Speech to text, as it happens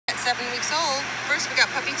7 weeks old. First we got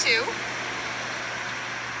puppy 2.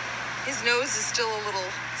 His nose is still a little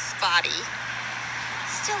spotty.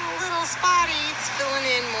 Still a little spotty. It's filling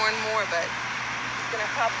in more and more, but he's gonna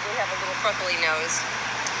probably have a little freckly nose.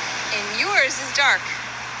 And yours is dark.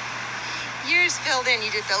 Yours filled in. You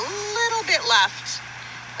did a little bit left,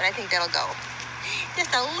 but I think that'll go.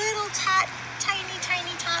 Just a little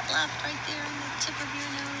tiny tot left right there on the tip of your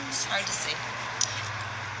nose. Hard to see.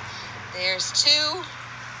 There's 2.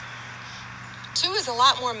 2 is a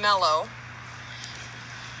lot more mellow,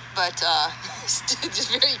 but just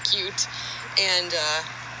very cute. And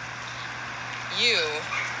your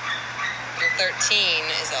 13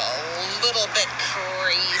 is a little bit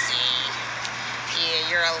crazy. Yeah,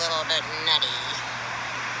 you're a little bit nutty.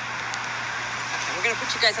 Okay, we're gonna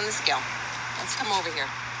put you guys on the scale. Let's come over here.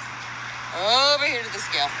 Over here to the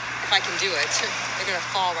scale. If I can do it. They're gonna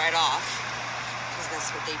fall right off, because that's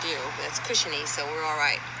what they do. But it's cushiony, so we're all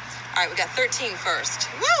right. All right, we got 13 first.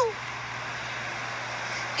 Woo!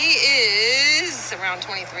 He is around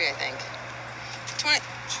 23, I think.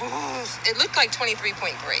 It looked like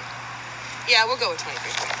 23.3. Yeah, we'll go with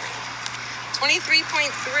 23.3.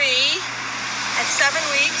 23.3 at 7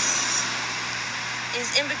 weeks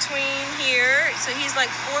is in between here. So he's like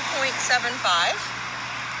 4.75.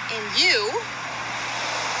 And you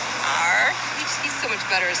are, he's so much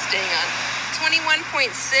better at staying on.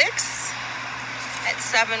 21.6 at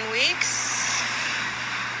 7 weeks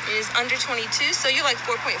is under 22. So you're like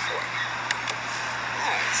 4.4. All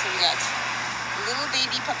right, so we got little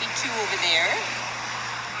baby puppy 2 over there.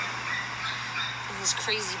 And his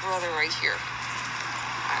crazy brother right here.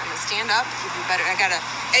 I'm gonna stand up, give you better. I got an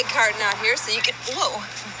egg carton out here so you can, whoa,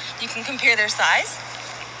 you can compare their size.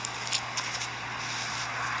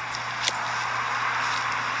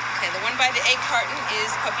 Okay, the one by the egg carton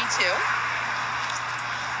is puppy 2.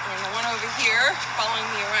 And the one over here following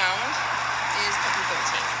me around is puppy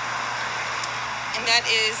 13. And that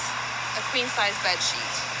is a queen size bed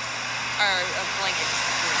sheet, or a blanket.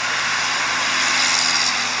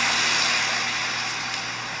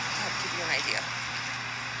 To help give you an idea.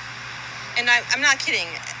 And I'm not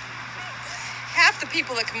kidding. Half the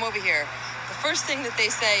people that come over here, the first thing that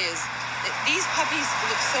they say is that these puppies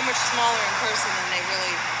look so much smaller in person than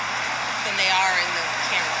they are in the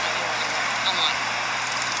camera online.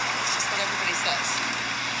 It's just what everybody says.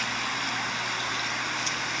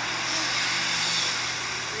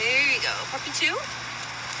 There you go, puppy 2.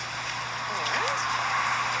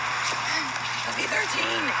 And puppy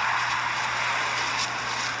 13.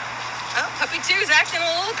 Oh, puppy 2 is acting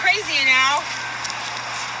a little crazy now.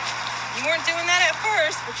 You weren't doing that at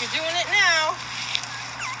first, but you're doing it now.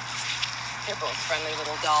 They're both friendly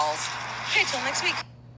little dolls. Okay, till next week.